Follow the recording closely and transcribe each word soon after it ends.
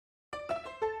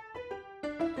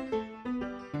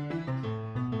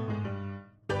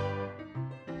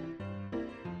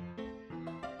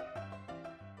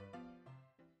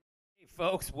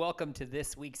folks. Welcome to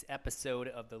this week's episode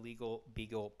of the Legal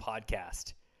Beagle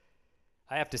podcast.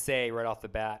 I have to say right off the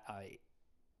bat,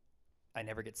 I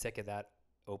never get sick of that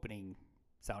opening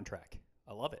soundtrack.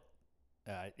 I love it.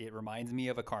 It reminds me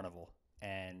of a carnival.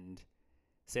 And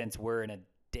since we're in a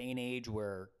day and age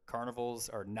where carnivals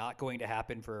are not going to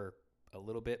happen for a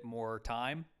little bit more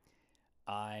time,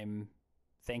 I'm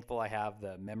thankful I have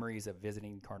the memories of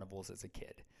visiting carnivals as a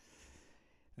kid.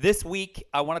 This week,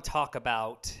 I want to talk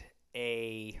about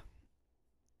an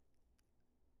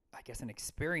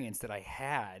experience that I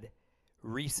had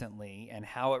recently and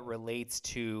how it relates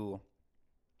to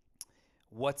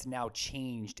what's now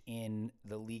changed in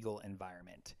the legal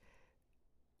environment.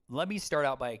 Let me start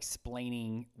out by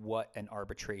explaining what an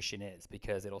arbitration is,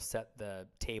 because it'll set the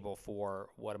table for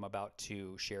what I'm about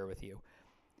to share with you.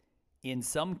 In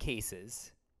some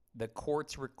cases, the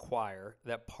courts require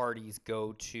that parties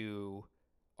go to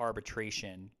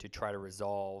arbitration to try to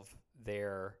resolve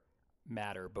their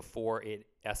matter before it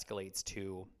escalates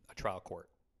to a trial court.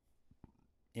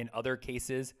 In other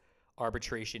cases,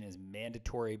 arbitration is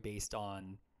mandatory based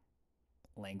on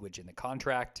language in the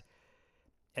contract,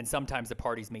 and sometimes the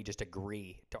parties may just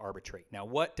agree to arbitrate. Now,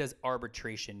 what does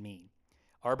arbitration mean?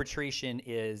 Arbitration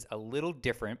is a little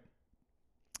different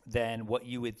than what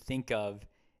you would think of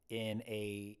in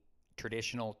a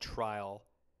traditional trial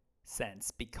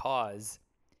sense, because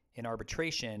in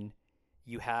arbitration,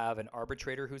 you have an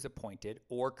arbitrator who's appointed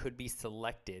or could be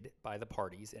selected by the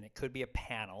parties, and it could be a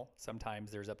panel.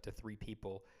 Sometimes there's up to 3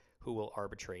 people who will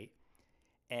arbitrate,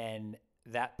 and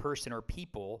that person or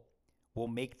people will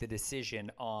make the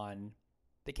decision on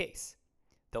the case.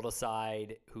 They'll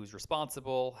decide who's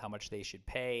responsible, how much they should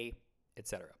pay,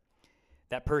 etc.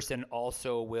 That person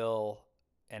also will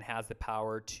and has the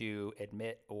power to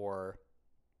admit or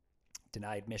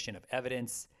deny admission of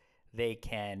evidence. They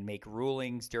can make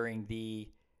rulings during the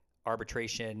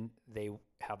arbitration. They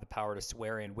have the power to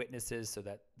swear in witnesses so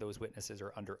that those witnesses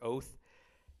are under oath.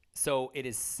 So it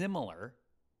is similar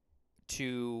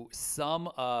to some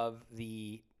of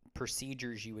the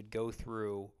procedures you would go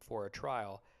through for a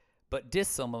trial, but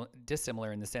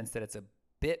dissimilar in the sense that it's a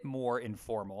bit more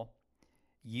informal.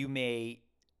 You may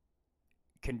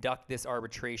conduct this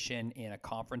arbitration in a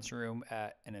conference room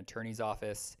at an attorney's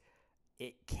office.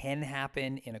 It can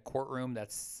happen in a courtroom.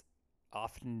 That's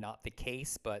often not the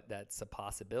case, but that's a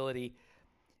possibility.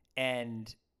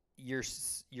 And you're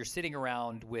sitting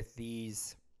around with the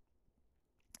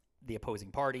opposing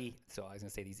party. So I was going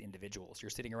to say these individuals. You're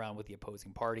sitting around with the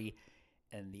opposing party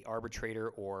and the arbitrator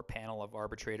or panel of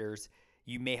arbitrators.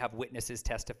 You may have witnesses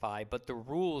testify, but the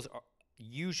rules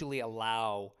usually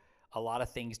allow a lot of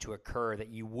things to occur that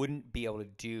you wouldn't be able to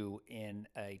do in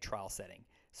a trial setting.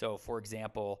 So, for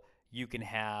example, you can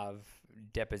have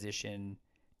deposition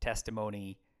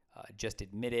testimony just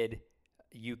admitted.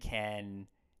 You can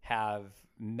have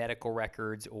medical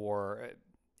records or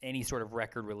any sort of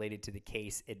record related to the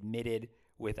case admitted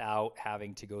without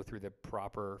having to go through the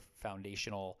proper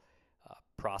foundational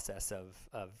process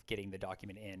of getting the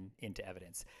document into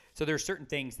evidence. So there are certain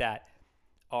things that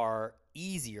are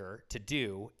easier to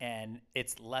do, and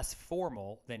it's less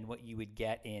formal than what you would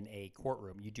get in a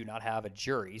courtroom. You do not have a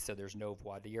jury, so there's no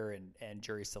voir dire and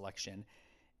jury selection.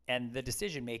 And the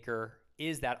decision maker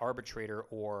is that arbitrator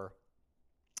or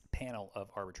panel of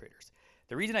arbitrators.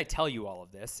 The reason I tell you all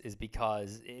of this is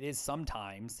because it is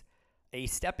sometimes a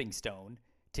stepping stone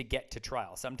to get to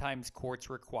trial. Sometimes courts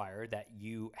require that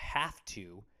you have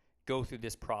to go through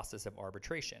this process of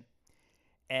arbitration.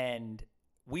 And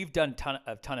we've done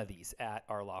a ton of these at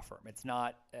our law firm. It's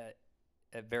not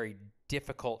a very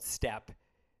difficult step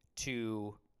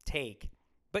to take,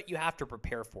 but you have to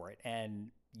prepare for it.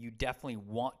 And you definitely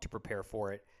want to prepare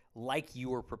for it like you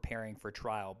were preparing for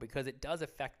trial, because it does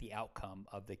affect the outcome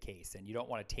of the case. And you don't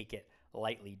want to take it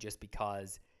lightly just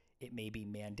because it may be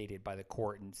mandated by the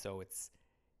court. And so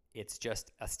it's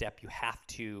just a step you have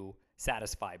to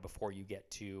satisfy before you get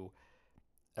to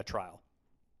a trial.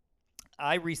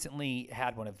 I recently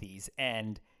had one of these,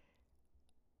 and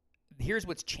here's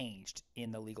what's changed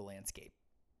in the legal landscape.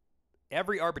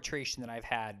 Every arbitration that I've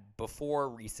had before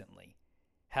recently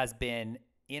has been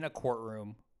in a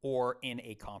courtroom or in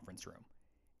a conference room.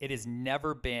 It has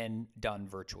never been done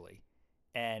virtually.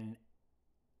 And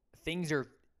things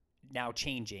are now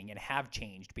changing and have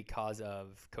changed because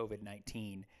of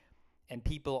COVID-19. And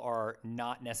people are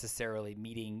not necessarily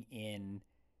meeting in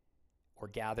or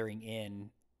gathering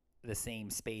in the same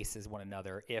space as one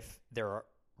another if there are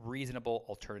reasonable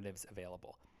alternatives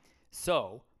available.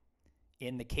 So,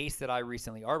 in the case that I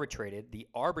recently arbitrated, the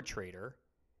arbitrator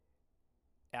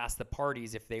asked the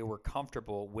parties if they were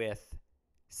comfortable with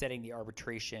setting the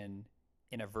arbitration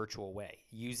in a virtual way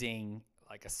using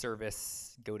like a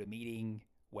service, GoToMeeting,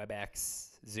 WebEx,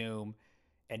 Zoom,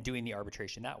 and doing the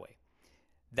arbitration that way.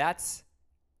 That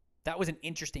was an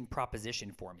interesting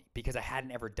proposition for me because I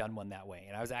hadn't ever done one that way.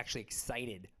 And I was actually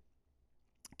excited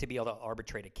to be able to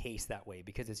arbitrate a case that way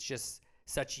because it's just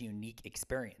such a unique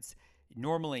experience.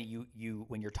 Normally, you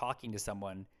when you're talking to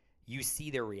someone, you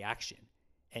see their reaction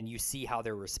and you see how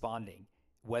they're responding,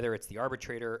 whether it's the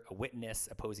arbitrator, a witness,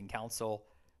 opposing counsel,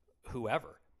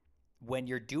 whoever. When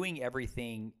you're doing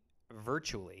everything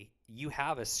virtually, you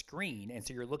have a screen, and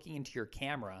so you're looking into your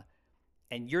camera,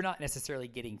 and you're not necessarily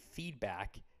getting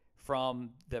feedback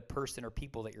from the person or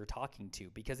people that you're talking to,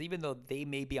 because even though they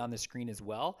may be on the screen as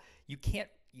well, you can't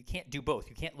do both.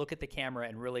 You can't look at the camera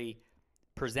and really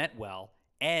present well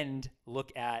and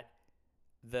look at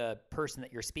the person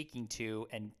that you're speaking to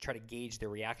and try to gauge their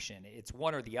reaction. It's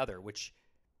one or the other, which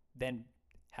then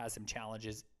has some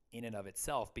challenges in and of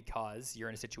itself, because you're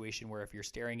in a situation where if you're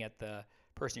staring at the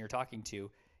person you're talking to,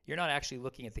 you're not actually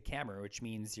looking at the camera, which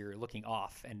means you're looking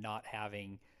off and not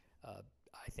having,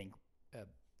 I think, a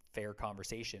fair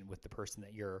conversation with the person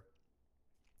that you're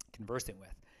conversing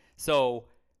with. So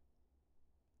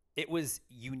it was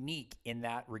unique in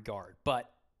that regard,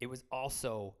 but it was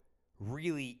also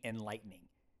really enlightening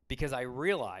because I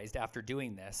realized after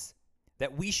doing this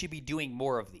that we should be doing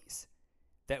more of these,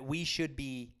 that we should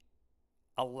be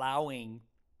allowing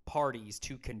parties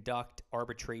to conduct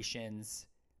arbitrations,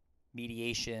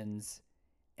 mediations,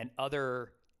 and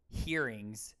other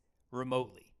hearings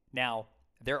remotely. Now,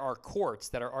 there are courts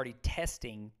that are already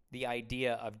testing the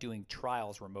idea of doing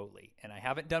trials remotely, and I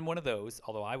haven't done one of those,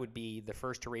 although I would be the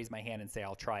first to raise my hand and say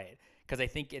I'll try it, because I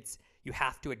think you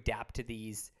have to adapt to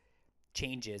these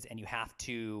changes and you have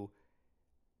to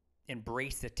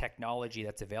embrace the technology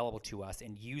that's available to us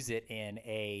and use it in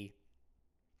a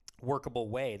workable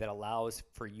way that allows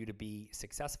for you to be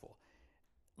successful.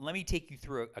 Let me take you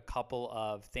through a couple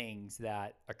of things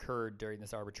that occurred during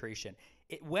this arbitration.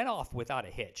 It went off without a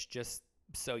hitch, just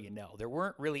so you know. There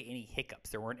weren't really any hiccups.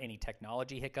 There weren't any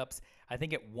technology hiccups. I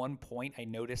think at one point I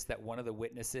noticed that one of the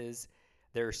witnesses,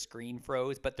 their screen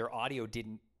froze, but their audio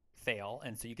didn't fail,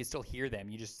 and so you could still hear them.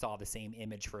 You just saw the same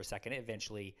image for a second.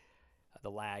 Eventually, the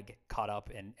lag caught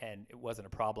up, and it wasn't a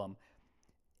problem.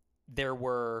 There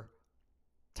were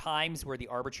times where the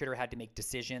arbitrator had to make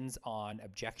decisions on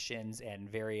objections and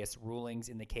various rulings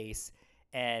in the case,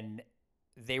 and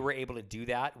they were able to do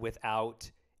that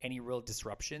without any real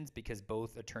disruptions because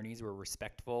both attorneys were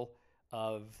respectful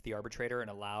of the arbitrator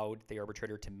and allowed the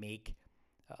arbitrator to make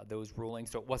those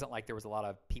rulings. So it wasn't like there was a lot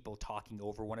of people talking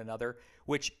over one another,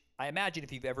 which I imagine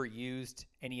if you've ever used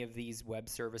any of these web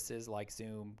services like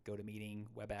Zoom, GoToMeeting,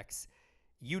 WebEx,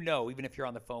 you know, even if you're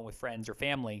on the phone with friends or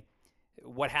family,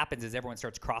 what happens is everyone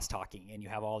starts cross-talking and you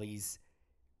have all these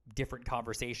different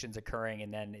conversations occurring,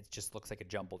 and then it just looks like a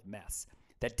jumbled mess.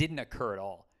 That didn't occur at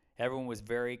all. Everyone was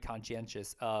very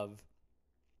conscientious of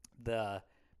the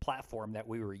platform that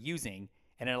we were using,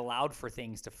 and it allowed for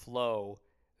things to flow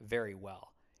very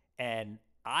well. And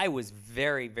I was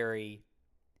very, very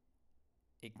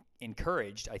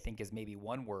encouraged, I think is maybe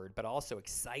one word, but also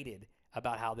excited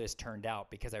about how this turned out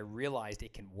because I realized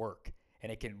it can work,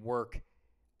 and it can work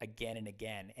again and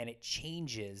again. And it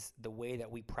changes the way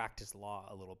that we practice law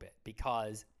a little bit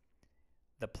because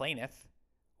the plaintiff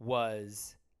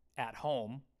was at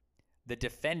home. The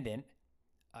defendant,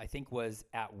 I think, was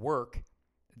at work.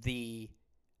 The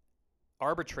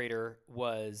arbitrator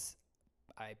was,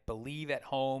 I believe, at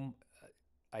home.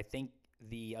 I think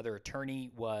the other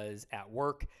attorney was at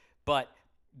work. But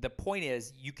the point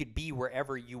is, you could be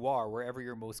wherever you are, wherever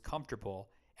you're most comfortable.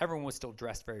 Everyone was still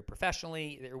dressed very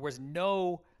professionally. There was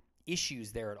no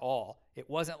issues there at all. It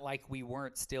wasn't like we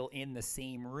weren't still in the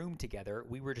same room together.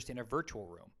 We were just in a virtual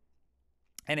room.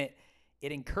 And it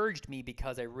encouraged me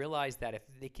because I realized that if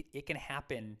it can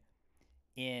happen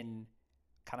in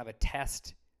kind of a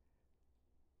test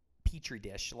petri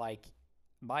dish like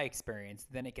my experience,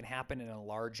 then it can happen on a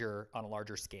larger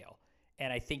scale.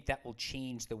 And I think that will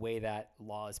change the way that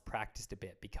law is practiced a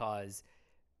bit because,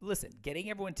 listen, getting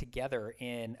everyone together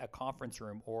in a conference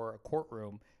room or a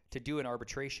courtroom to do an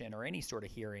arbitration or any sort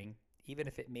of hearing, even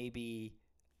if it may be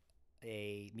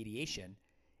a mediation,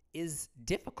 is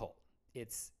difficult.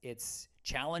 It's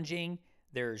challenging.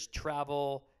 There's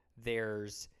travel.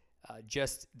 There's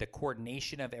just the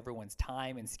coordination of everyone's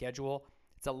time and schedule.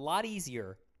 It's a lot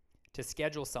easier to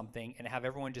schedule something and have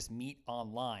everyone just meet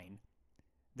online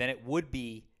than it would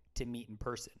be to meet in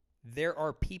person. There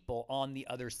are people on the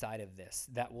other side of this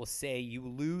that will say you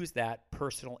lose that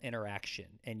personal interaction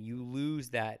and you lose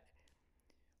that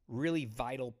really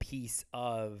vital piece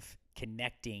of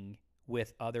connecting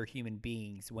with other human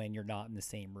beings when you're not in the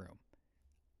same room.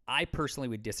 I personally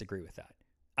would disagree with that.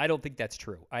 I don't think that's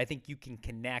true. I think you can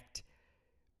connect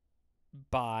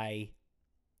by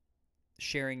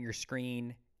sharing your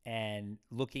screen and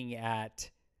looking at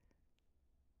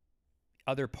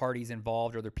other parties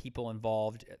involved or other people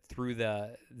involved through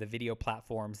the video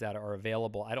platforms that are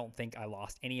available. I don't think I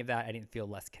lost any of that. I didn't feel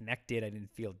less connected. I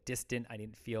didn't feel distant. I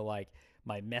didn't feel like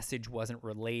my message wasn't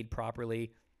relayed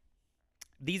properly.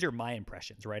 These are my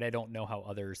impressions, right? I don't know how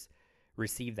others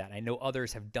receive that. I know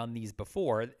others have done these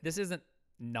before. This isn't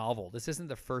novel. This isn't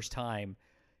the first time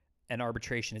an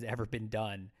arbitration has ever been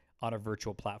done on a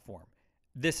virtual platform.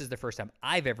 This is the first time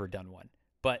I've ever done one.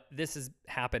 But this has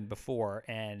happened before,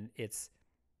 and it's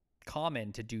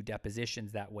common to do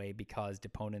depositions that way because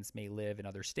deponents may live in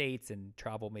other states and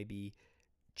travel may be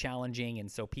challenging.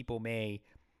 And so people may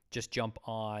just jump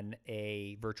on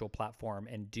a virtual platform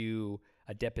and do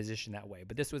a deposition that way.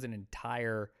 But this was an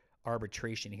entire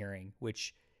arbitration hearing,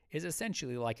 which is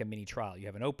essentially like a mini trial. You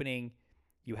have an opening,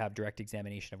 you have direct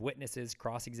examination of witnesses,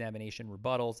 cross-examination,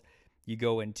 rebuttals. You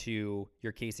go into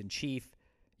your case in chief.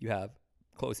 You have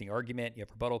closing argument, you have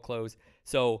rebuttal close.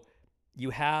 So you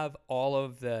have all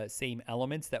of the same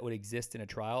elements that would exist in a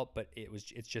trial, but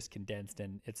it's just condensed,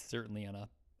 and it's certainly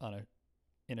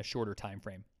in a shorter time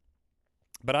frame.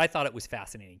 But I thought it was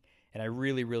fascinating, and I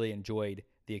really, really enjoyed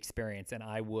the experience. And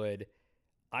I would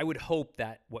hope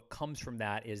that what comes from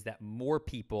that is that more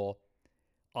people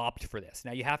opt for this.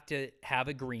 Now, you have to have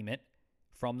agreement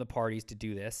from the parties to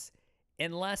do this,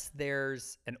 unless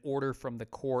there's an order from the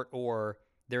court or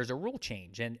there's a rule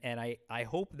change. And I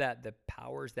hope that the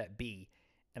powers that be,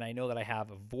 and I know that I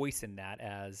have a voice in that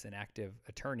as an active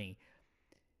attorney,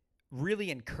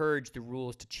 really encourage the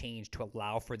rules to change to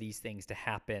allow for these things to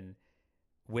happen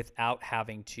without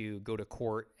having to go to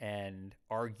court and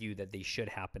argue that they should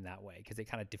happen that way, because it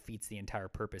kind of defeats the entire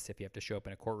purpose if you have to show up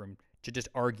in a courtroom to just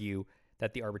argue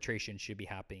that the arbitration should be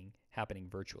happening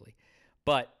virtually.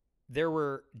 But there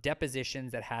were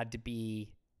depositions that had to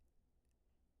be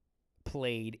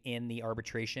played in the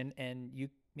arbitration, and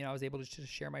I was able to just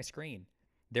share my screen.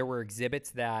 There were exhibits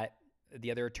that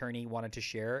the other attorney wanted to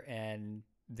share, and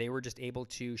they were just able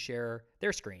to share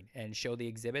their screen and show the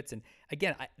exhibits. And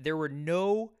again, there were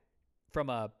no, from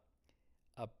a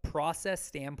process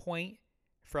standpoint,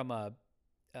 from a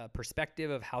perspective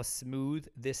of how smooth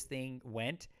this thing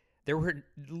went, there were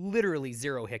literally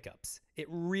zero hiccups. It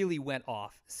really went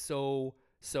off so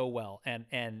well.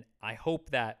 And I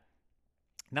hope that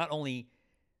not only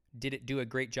did it do a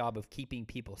great job of keeping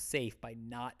people safe by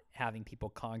not having people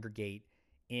congregate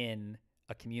in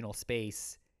a communal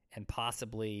space and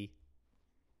possibly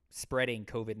spreading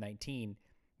COVID-19,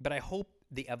 but I hope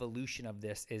the evolution of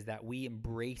this is that we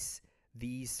embrace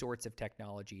these sorts of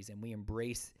technologies and we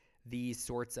embrace these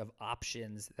sorts of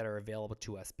options that are available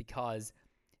to us, because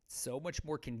it's so much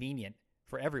more convenient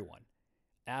for everyone.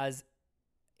 As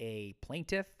a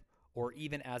plaintiff or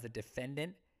even as a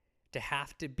defendant, to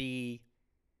have to be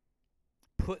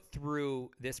put through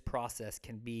this process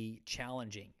can be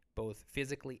challenging, both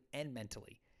physically and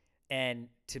mentally. And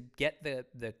to get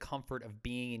the comfort of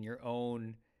being in your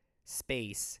own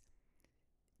space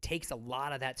takes a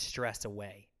lot of that stress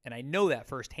away. And I know that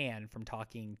firsthand from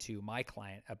talking to my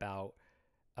client about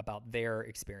their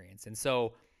experience. And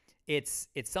so it's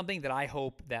something that I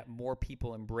hope that more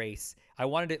people embrace. I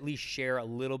wanted to at least share a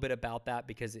little bit about that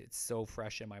because it's so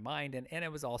fresh in my mind. And it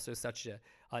was also such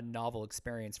a novel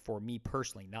experience for me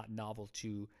personally, not novel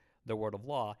to the world of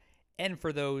law. And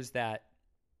for those that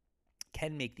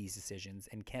can make these decisions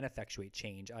and can effectuate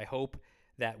change, I hope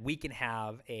that we can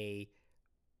have a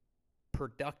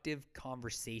productive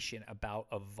conversation about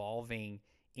evolving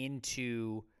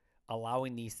into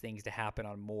allowing these things to happen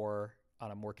on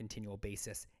a more continual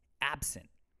basis, absent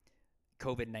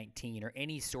COVID-19 or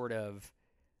any sort of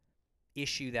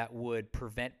issue that would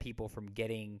prevent people from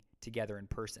getting together in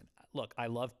person. Look, I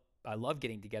love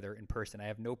getting together in person. I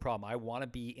have no problem. I want to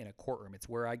be in a courtroom. It's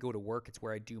where I go to work. It's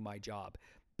where I do my job.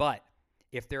 But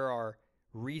if there are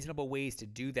reasonable ways to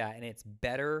do that and it's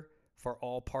better for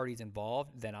all parties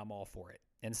involved, then I'm all for it.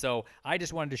 And so I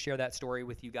just wanted to share that story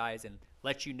with you guys and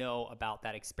let you know about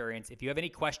that experience. If you have any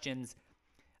questions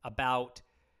about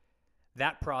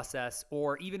that process,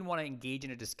 or even want to engage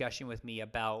in a discussion with me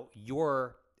about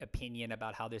your opinion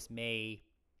about how this may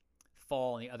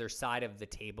fall on the other side of the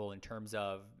table in terms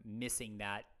of missing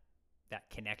that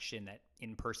connection, that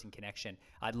in-person connection,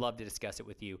 I'd love to discuss it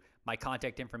with you. My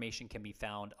contact information can be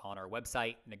found on our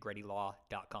website,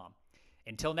 negrettilaw.com.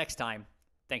 Until next time,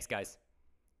 thanks, guys.